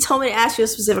 Yes. He told me to ask you a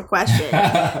specific question.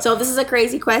 So if this is a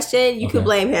crazy question, you could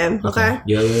blame him. Okay?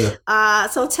 Yeah.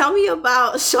 So tell me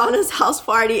about Shauna's house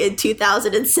party in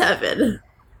 2007.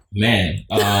 Man,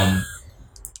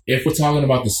 if we're talking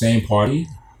about the same party,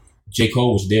 J.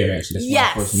 Cole was there, actually.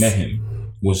 That's when I first met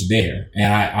him, was there.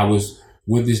 And I was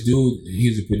with this dude.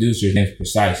 He's a producer. His name's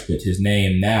Precise, but his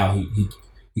name now,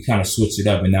 he kind of switched it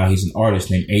up, and now he's an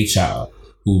artist named A-Child,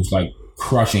 who's like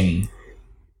crushing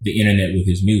the internet with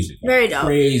his music. Like, very dope.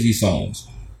 Crazy songs.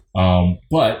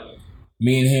 But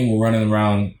me and him were running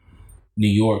around New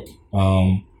York.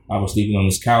 I was sleeping on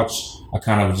his couch. I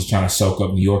kind of was just trying to soak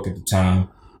up New York at the time.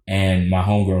 And my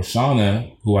homegirl,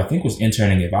 Shauna, who I think was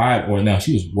interning at Vibe, or no,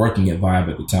 she was working at Vibe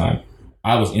at the time.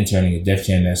 I was interning at Def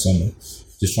Jam that summer,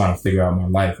 just trying to figure out my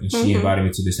life. And she invited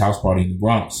me to this house party in the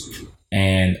Bronx.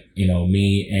 And, you know,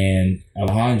 me and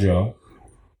Alejandro,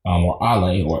 or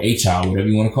Ale, or A-Child, whatever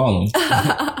you want to call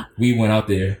him, we went out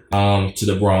there to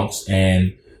the Bronx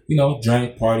and, you know,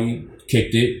 drank, party,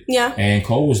 kicked it. Yeah. And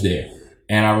Cole was there.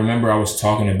 And I remember I was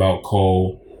talking about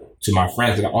Cole to my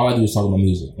friends. Like, all I do is talk about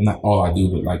music. Well, not all I do,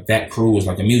 but like that crew was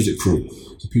like a music crew.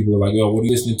 So people were like, yo, what are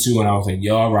you listening to? And I was like,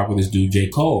 yo, I rock with this dude, J.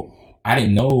 Cole. I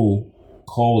didn't know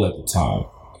Cole at the time.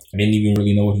 I didn't even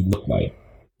really know what he looked like,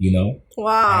 you know?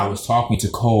 Wow. And I was talking to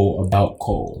Cole about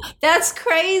Cole. That's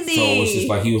crazy. So it was just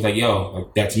like, he was like, yo,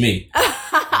 like, that's me.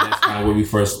 And that's kind of where we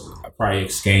first probably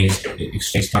exchanged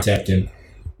contact and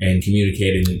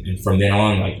communicated. And from then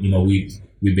on, like, you know, we've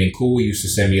been cool. He used to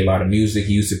send me a lot of music.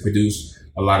 He used to produce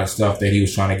a lot of stuff that he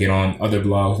was trying to get on other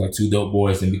blogs like Two Dope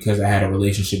Boys. And because I had a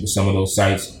relationship with some of those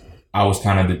sites, I was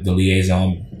kind of the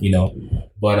liaison, you know.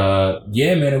 But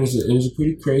yeah, man, it was a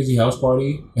pretty crazy house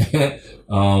party. But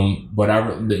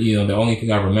the only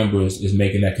thing I remember is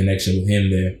making that connection with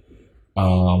him there.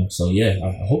 So yeah,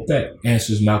 I hope that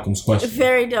answers Malcolm's question.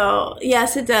 Very dope.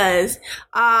 Yes, it does.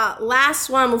 Last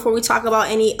one before we talk about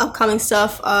any upcoming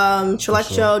stuff.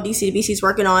 Trillectro DC to BC is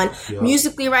working on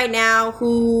musically right now.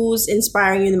 Who's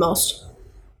inspiring you the most?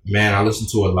 Man, I listen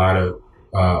to a lot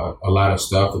of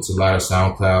stuff. It's a lot of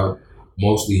SoundCloud.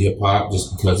 mostly hip hop,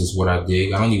 just because it's what I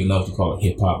dig. I don't even know if you call it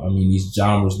hip hop. I mean, these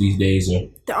genres these days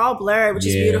they're all blurred, which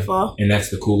is beautiful. And that's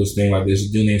the coolest thing. Like, there's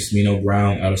a dude named Smino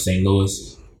Brown out of St.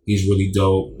 Louis. He's really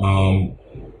dope.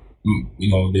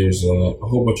 There's a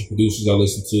whole bunch of producers I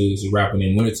listen to. There's a rapper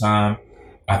named Wintertime.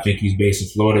 I think he's based in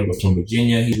Florida, but from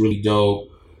Virginia. He's really dope.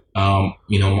 One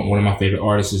of my favorite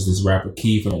artists is this rapper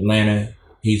Key from Atlanta.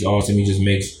 He's awesome. He just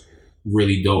makes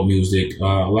really dope music. A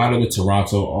lot of the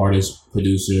Toronto artists,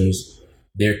 producers,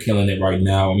 they're killing it right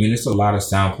now. I mean, it's a lot of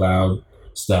SoundCloud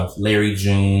stuff. Larry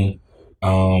June.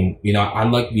 I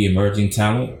like the emerging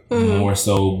talent more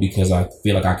so because I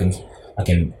feel like I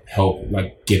can help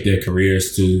like get their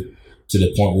careers to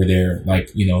the point where they're like,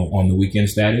 on the weekend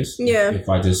status. Yeah. If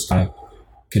I just kind of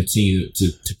continue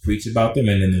to preach about them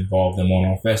and then involve them on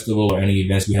our festival or any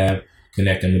events we have,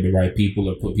 connect them with the right people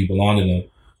or put people onto them.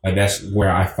 Like, that's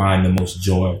where I find the most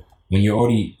joy. When you're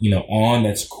already, on,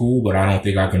 that's cool, but I don't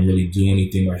think I can really do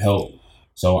anything or help.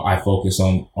 So I focus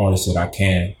on artists that I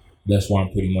can. That's why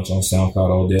I'm pretty much on SoundCloud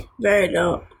all day. Very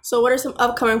dope. So what are some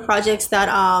upcoming projects that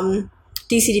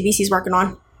DCDBC is working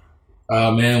on?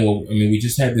 We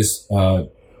just had this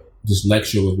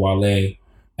lecture with Wale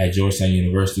at Georgetown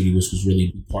University, which was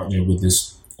really partnered with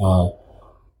this I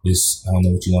don't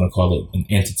know what you want to call it, an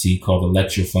entity called the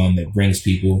Lecture Fund that brings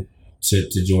people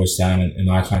to Georgetown, and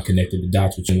I kind of connected the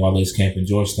dots between Wale's camp and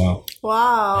Georgetown.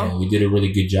 Wow. And we did a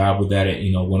really good job with that.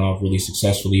 It, went off really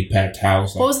successfully, packed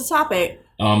house. What was the topic?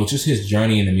 It's just his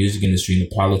journey in the music industry and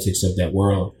the politics of that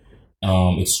world.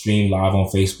 It's streamed live on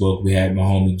Facebook. We had my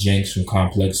homie Jinx from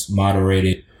Complex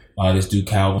moderated. This dude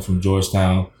Calvin from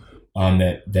Georgetown,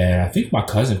 that I think my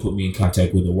cousin put me in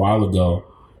contact with a while ago.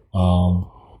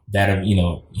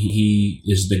 He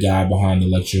is the guy behind the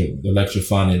lecture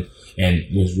fund and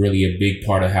was really a big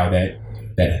part of how that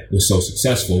was so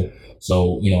successful.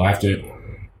 So, after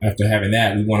having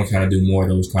that, we want to kind of do more of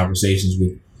those conversations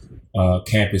with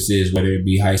campuses, whether it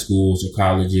be high schools or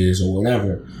colleges or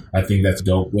whatever. I think that's a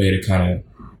dope way to kind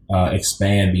of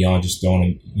expand beyond just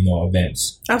throwing,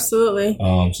 events. Absolutely.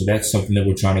 So that's something that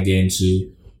we're trying to get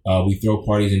into. We throw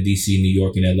parties in DC, New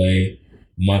York, and LA,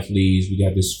 monthlies. We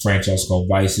got this franchise called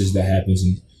Vices that happens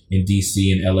in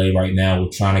DC and LA right now. We're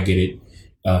trying to get it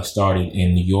started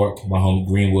in New York. My home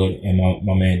Greenwood and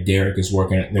my man Derek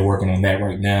they're working on that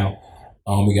right now.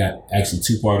 We got actually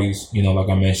 2 parties, like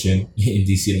I mentioned, in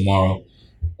DC tomorrow.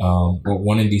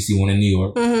 One in DC, one in New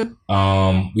York.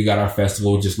 Mm-hmm. We got our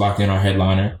festival, just locked in our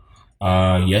headliner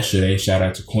yesterday. Shout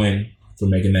out to Quinn for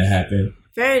making that happen.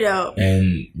 Very dope.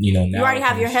 And, now you already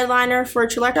have your headliner for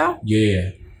Trillectro? Yeah.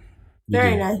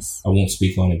 Very nice. I won't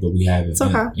speak on it, but we have it. It's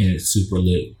okay. And it's super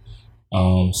lit.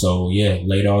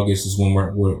 Late August is when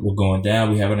we're going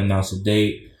down. We haven't announced a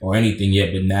date or anything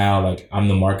yet, but now, like, I'm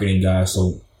the marketing guy,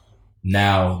 so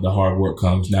now the hard work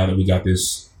comes. Now that we got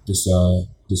this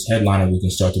headliner, we can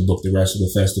start to book the rest of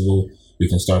the festival. We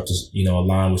can start to,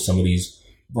 align with some of these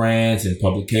brands and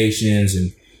publications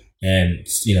and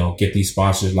get these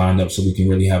sponsors lined up so we can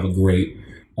really have a great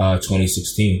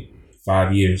 2016,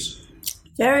 5 years.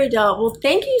 Very dope. Well,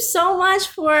 thank you so much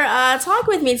for talking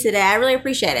with me today. I really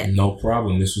appreciate it. No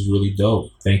problem. This was really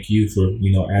dope. Thank you for,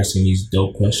 asking these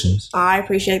dope questions. I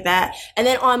appreciate that. And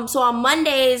then on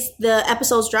Mondays, the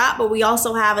episodes drop, but we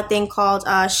also have a thing called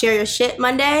Share Your Shit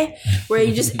Monday, where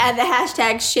you just add the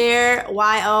hashtag share,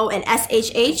 YO, and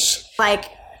SHH, like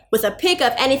with a pic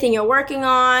of anything you're working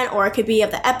on, or it could be of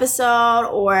the episode,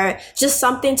 or just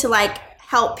something to like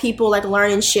help people like learn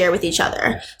and share with each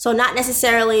other. So not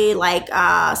necessarily like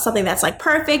something that's like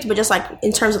perfect, but just like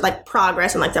in terms of like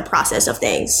progress and like the process of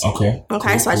things. Okay. Cool, so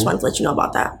I just wanted to let you know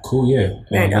about that. Cool, yeah.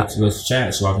 Let's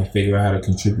chat so I can figure out how to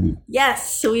contribute.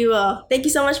 Yes, so we will. Thank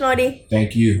you so much, Modi.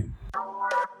 Thank you.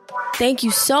 Thank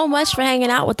you so much for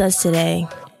hanging out with us today.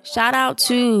 Shout out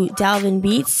to Dalvin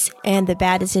Beats and the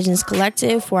Bad Decisions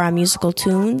Collective for our musical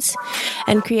tunes,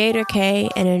 and Creator K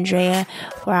and Andrea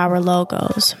for our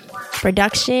logos.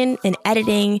 Production and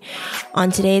editing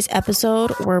on today's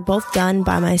episode were both done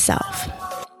by myself.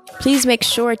 Please make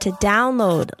sure to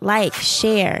download, like,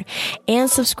 share, and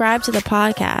subscribe to the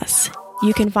podcast.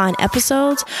 You can find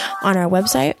episodes on our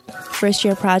website,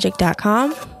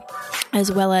 firstyearproject.com,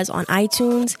 as well as on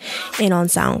iTunes and on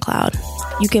SoundCloud.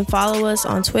 You can follow us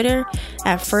on Twitter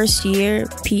at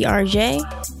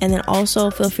firstyearprj, and then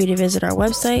also feel free to visit our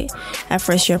website at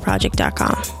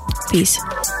firstyearproject.com. Peace.